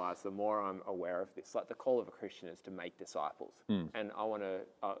I realise the more I'm aware of this, like the call of a Christian is to make disciples. And I want to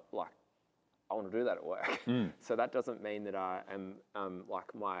do that at work. So that doesn't mean that I am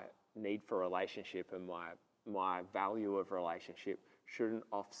like my need for relationship and my value of relationship shouldn't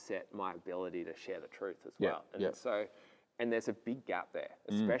offset my ability to share the truth as well. And so, and there's a big gap there,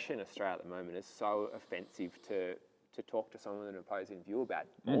 especially in Australia at the moment. It's so offensive to talk to someone with an opposing view about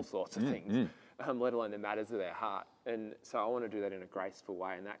all sorts of things, let alone the matters of their heart. And so I want to do that in a graceful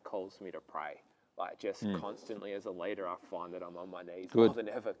way, and that calls me to pray. Like just constantly as a leader, I find that I'm on my knees more than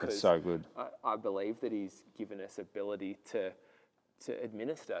ever because so good. I believe that he's given us ability to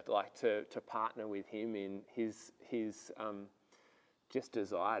administer, like to partner with him in his just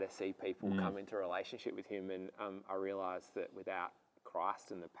desire to see people come into relationship with him. And I realise that without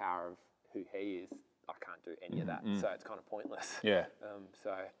Christ and the power of who he is, I can't do any of that. So it's kind of pointless. Yeah.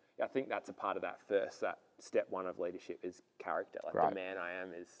 So I think that's a part of that step one of leadership is character. Like the man I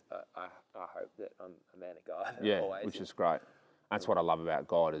am is, I hope that I'm a man of God. Yeah, which is great. That's what I love about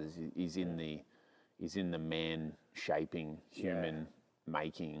God is he's in the man shaping, human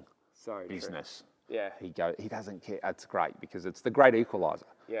making business. True. Yeah. He doesn't care. That's great because it's the great equalizer.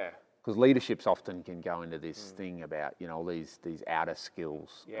 Yeah. Because leaderships often can go into this thing about, you know, these outer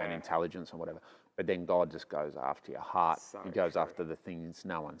skills and intelligence and whatever. But then God just goes after your heart. He goes after the things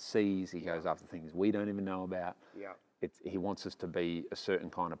no one sees. He goes after things we don't even know about. Yeah. He wants us to be a certain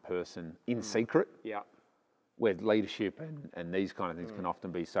kind of person in secret. Yeah. Where leadership and these kind of things can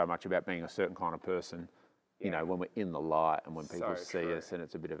often be so much about being a certain kind of person. You know, when we're in the light and when people see us, and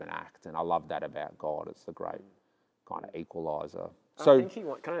it's a bit of an act. And I love that about God. It's the great kind of equalizer. So, I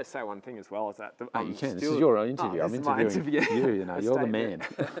think can I say one thing as well? Is that you can. This is your interview. I'm interviewing you. You know, you're the man.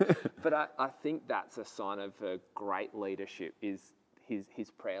 But I think that's a sign of a great leadership is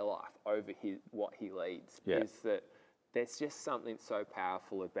his prayer life over what he leads. Yeah. Is that there's just something so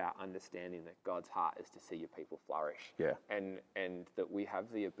powerful about understanding that God's heart is to see your people flourish. Yeah. And that we have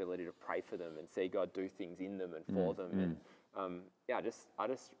the ability to pray for them and see God do things in them and for them. And I just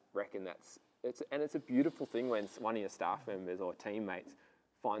reckon it's a beautiful thing when one of your staff members or teammates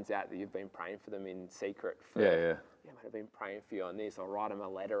finds out that you've been praying for them in secret. Yeah, I've been praying for you on this, or write them a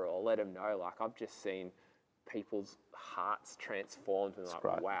letter or let them know. Like, I've just seen people's hearts transformed and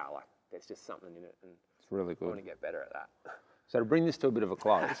wow, like there's just something in it. And really good. I want to get better at that. So to bring this to a bit of a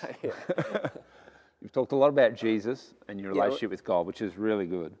close, you've talked a lot about Jesus and your relationship with God, which is really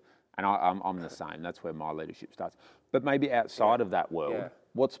good. And I'm the same. That's where my leadership starts. But maybe outside of that world,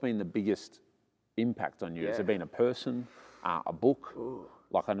 what's been the biggest impact on you? Has it been a person, a book,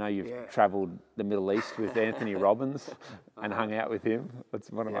 Like I know you've travelled the Middle East with Anthony Robbins and hung out with him. That's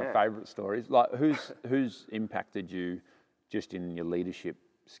one of my favourite stories. Like who's impacted you just in your leadership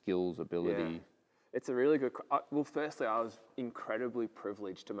skills, ability? Yeah. It's a really good... Well, firstly, I was incredibly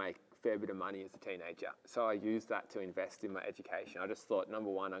privileged to make a fair bit of money as a teenager. So I used that to invest in my education. I just thought, number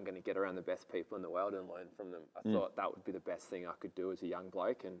one, I'm going to get around the best people in the world and learn from them. I thought that would be the best thing I could do as a young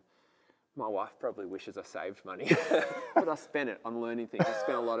bloke. And my wife probably wishes I saved money, but I spent it on learning things. I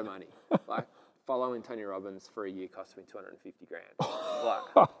spent a lot of money. Like following Tony Robbins for a year cost me 250 grand.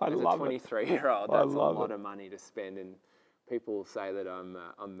 Like as a 23-year-old, that's a lot of money to spend. And people say that I'm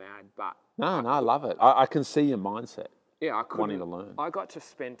mad, but no, I love it. I can see your mindset. Yeah, I wanting to learn. I got to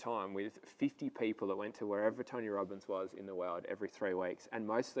spend time with 50 people that went to wherever Tony Robbins was in the world every 3 weeks, and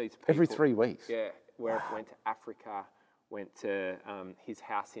most of these people every 3 weeks. Yeah, went to Africa. Went to his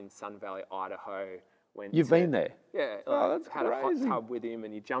house in Sun Valley, Idaho. You've been there? Yeah. That's had crazy. a hot tub with him,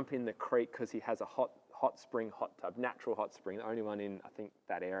 and you jump in the creek because he has a hot spring hot tub, natural hot spring, the only one in, I think,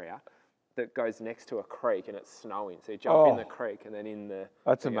 that area, that goes next to a creek and it's snowing. So you jump in the creek and then in the...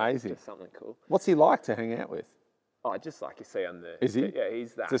 That's amazing. Just something cool. What's he like to hang out with? Oh, just like you see on the... Is he? Yeah,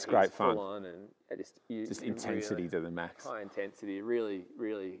 he's that. Just great fun. Full on and just intensity to the max. High intensity, really,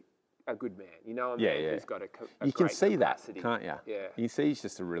 really... a good man, you know, who's got a you can great see capacity. That, can't you? Yeah. You see he's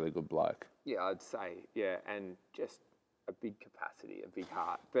just a really good bloke. Yeah, I'd say, and just a big capacity, a big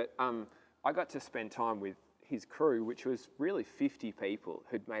heart. But I got to spend time with his crew, which was really 50 people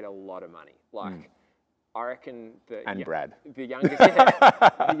who'd made a lot of money. Like, I reckon Brad. The youngest,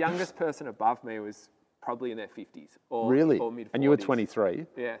 the youngest person above me was probably in their 50s or mid-40s. And you were 23?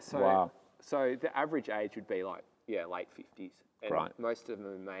 Yeah. So, wow. So the average age would be like, late 50s. And most of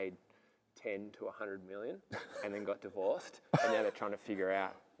them made 10 to 100 million and then got divorced, and now they're trying to figure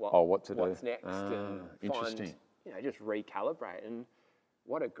out what's next and find, just recalibrate. And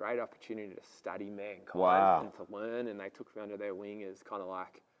what a great opportunity to study mankind and to learn. And they took me under their wing as kind of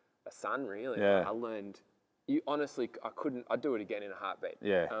like a son, really. Yeah. I learned. I'd do it again in a heartbeat.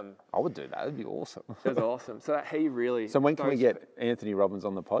 Yeah, I would do that. It'd be awesome. It was awesome. So he really... So when can we get Anthony Robbins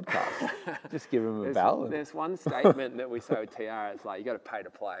on the podcast? Just give him a bell. There's one statement that we say with TR, it's like, you got to pay to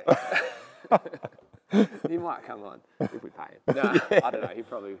play. He might come on if we pay him. No, I don't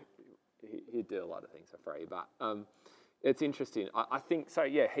know. He'd do a lot of things for free. But it's interesting. I think,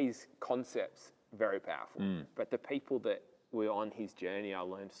 his concept's very powerful. But the people that were on his journey, I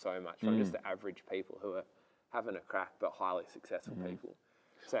learned so much from just the average people who are having a crack, but highly successful people.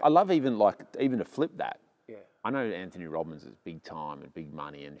 So I love even to flip that. Yeah. I know Anthony Robbins is big time and big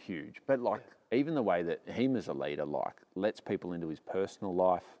money and huge, but even the way that him as a leader lets people into his personal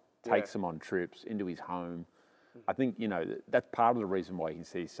life, takes them on trips, into his home. I think that's part of the reason why you can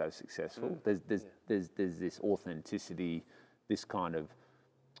see he's so successful. There's this authenticity, this kind of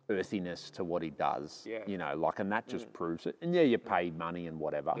earthiness to what he does, and that just proves it. And you pay money and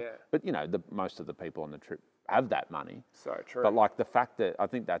whatever, but most of the people on the trip have that money. So true. But the fact that I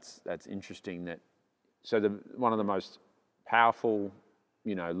think that's interesting that, one of the most powerful,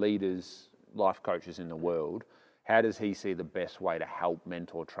 leaders, life coaches in the world, how does he see the best way to help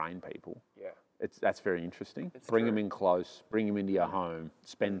mentor, train people? Yeah. That's very interesting. Bring them in close, bring them into your home,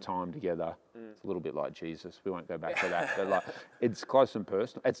 spend time together. It's a little bit like Jesus. We won't go back to that, but it's close and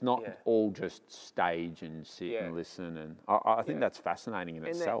personal. It's not all just stage and sit and listen. And I think that's fascinating in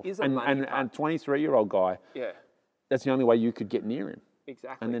itself. And 23-year-old guy, that's the only way you could get near him.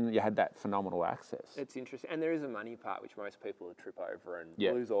 Exactly. And then you had that phenomenal access. It's interesting. And there is a money part, which most people would trip over and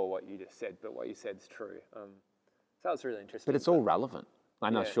lose all what you just said, but what you said is true. So that was really interesting. But it's all relevant.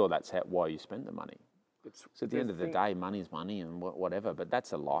 I'm not sure that's why you spend the money. So at the end of the day, money's money and whatever, but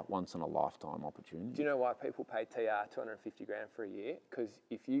that's a once in a lifetime opportunity. Do you know why people pay TR 250 grand for a year? Because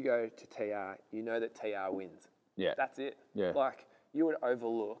if you go to TR, you know that TR wins. Yeah. That's it. Yeah. You would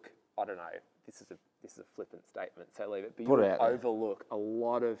overlook, I don't know, this is a flippant statement, so leave it, but you would overlook a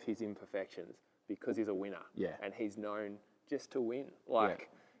lot of his imperfections because he's a winner. Yeah. And he's known just to win.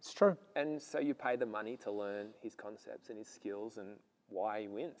 It's true. And so you pay the money to learn his concepts and his skills and why he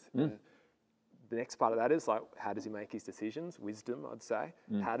wins. And the next part of that is how does he make his decisions? Wisdom, I'd say.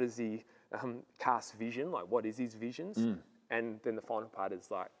 How does he cast vision? What is his visions? And then the final part is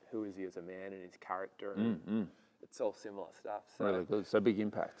who is he as a man and his character? And it's all similar stuff. So really good. So big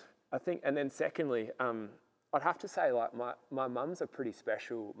impact. I think, and then secondly, I'd have to say my mum's a pretty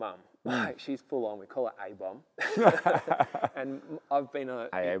special mum. She's full on. We call her A-bomb. And I've been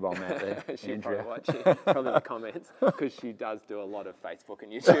A-bomb out there. She'll probably watch it, probably in the comments, because she does do a lot of Facebook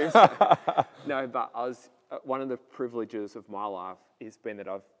and YouTube. So. No, but one of the privileges of my life has been that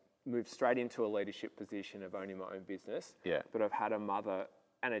I've moved straight into a leadership position of owning my own business. Yeah. But I've had a mother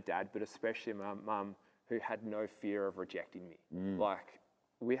and a dad, but especially my mum, who had no fear of rejecting me. Like,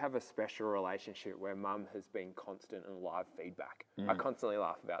 we have a special relationship where mum has been constant and live feedback. I constantly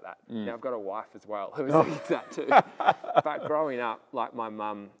laugh about that. Now I've got a wife as well who is that too. But growing up, like, my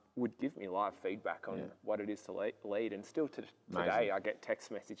mum would give me live feedback on what it is to lead. And still today, I get text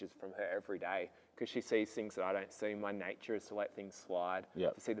messages from her every day because she sees things that I don't see. My nature is to let things slide,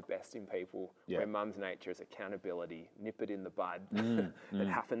 to see the best in people. Where mum's nature is accountability, nip it in the bud. It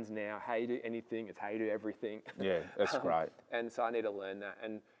happens now. How you do anything, it's how you do everything. Yeah, that's great. And so I need to learn that.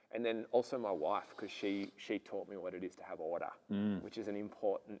 And then also my wife, because she taught me what it is to have order, which is an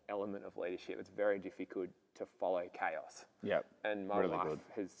important element of leadership. It's very difficult to follow chaos. Yeah. And my wife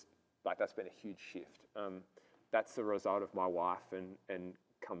has, like, that's been a huge shift. That's the result of my wife and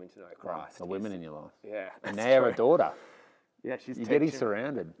coming to know Christ. The women in your life. Yeah. And now you have a daughter. Yeah, You're getting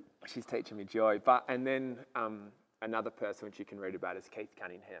surrounded. She's teaching me joy. And then another person which you can read about is Keith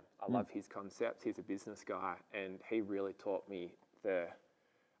Cunningham. I love his concepts. He's a business guy, and he really taught me the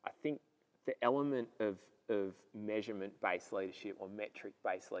element of measurement-based leadership or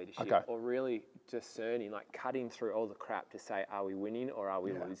metric-based leadership, or really discerning, like cutting through all the crap to say, are we winning or are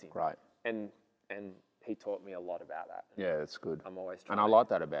we losing? Right. And he taught me a lot about that. Yeah, that's good. I'm always trying. And I like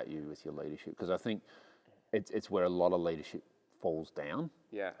that about you with your leadership, because I think it's where a lot of leadership falls down.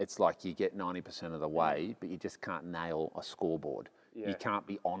 Yeah. It's like you get 90% of the way, but you just can't nail a scoreboard. Yeah. You can't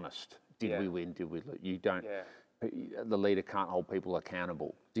be honest. Did we win? Did we lose? You don't. Yeah. The leader can't hold people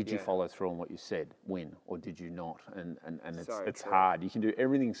accountable. Did you follow through on what you said? Win, or did you not? And it's hard. You can do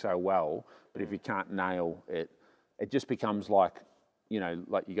everything so well, but if you can't nail it, it just becomes like,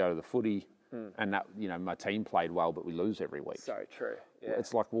 like you go to the footy, and that, my team played well, but we lose every week. So true. Yeah.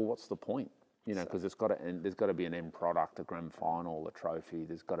 It's like, well, what's the point? Because it's got to end. There's got to be an end product, a grand final, a trophy.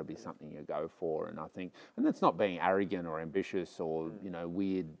 There's got to be something you go for. And I think, and that's not being arrogant or ambitious or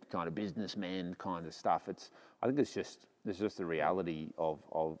weird kind of businessman kind of stuff. I think it's just the reality of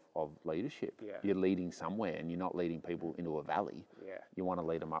leadership. Yeah. You're leading somewhere, and you're not leading people into a valley. Yeah. You want to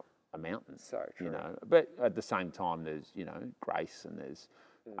lead them up a mountain. So true. But at the same time, there's grace, and there's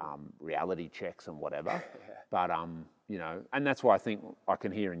reality checks and whatever. But and that's why I think I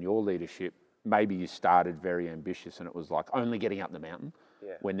can hear in your leadership. Maybe you started very ambitious and it was like only getting up the mountain,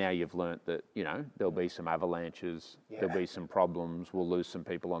 where now you've learnt that, there'll be some avalanches, there'll be some problems, we'll lose some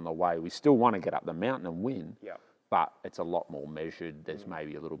people on the way. We still want to get up the mountain and win, but it's a lot more measured. There's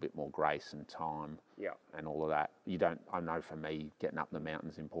maybe a little bit more grace and time and all of that. I know for me, getting up the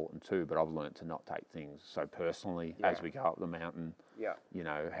mountain is important too, but I've learnt to not take things so personally as we go up the mountain,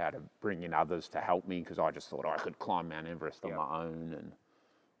 how to bring in others to help me, because I just thought I could climb Mount Everest on my own.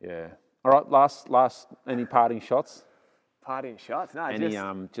 And all right, last, any parting shots? Parting shots? No, any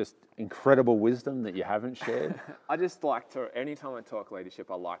just incredible wisdom that you haven't shared? I just like to, anytime I talk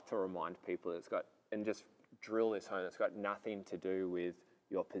leadership, I like to remind people and just drill this home, it's got nothing to do with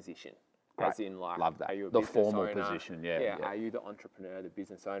your position. As in, like, love that. Are you a the business formal owner? position, Are you the entrepreneur, the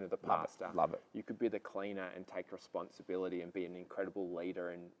business owner, the pastor? Love it. You could be the cleaner and take responsibility and be an incredible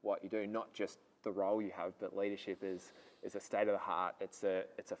leader in what you do, not just the role you have, but leadership is a state of the heart. It's a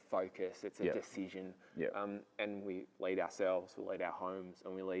focus. It's a decision. And we lead ourselves, we lead our homes,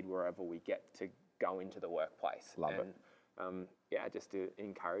 and we lead wherever we get to go into the workplace. Love it. Just an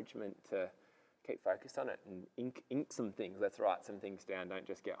encouragement to keep focused on it and ink some things. Let's write some things down. Don't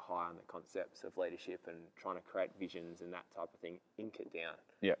just get high on the concepts of leadership and trying to create visions and that type of thing. Ink it down.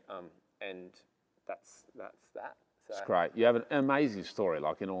 And that's that. So. It's great. You have an amazing story,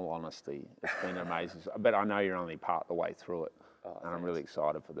 like, in all honesty. It's been amazing. But I know you're only part of the way through it. And I'm really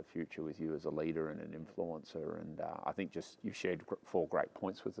excited for the future with you as a leader and an influencer. And I think just you've shared 4 great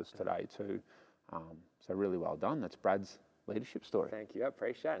points with us today too. So really well done. That's Brad's leadership story. Thank you. I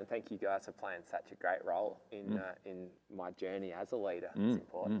appreciate it. And thank you guys for playing such a great role in my journey as a leader. It's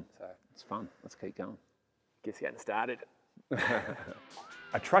important. So it's fun. Let's keep going. Just getting started.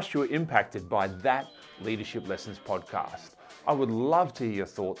 I trust you were impacted by that Leadership Lessons podcast. I would love to hear your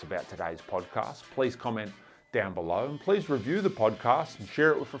thoughts about today's podcast. Please comment down below, and please review the podcast and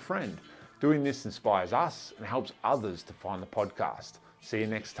share it with a friend. Doing this inspires us and helps others to find the podcast. See you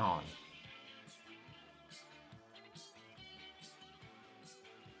next time.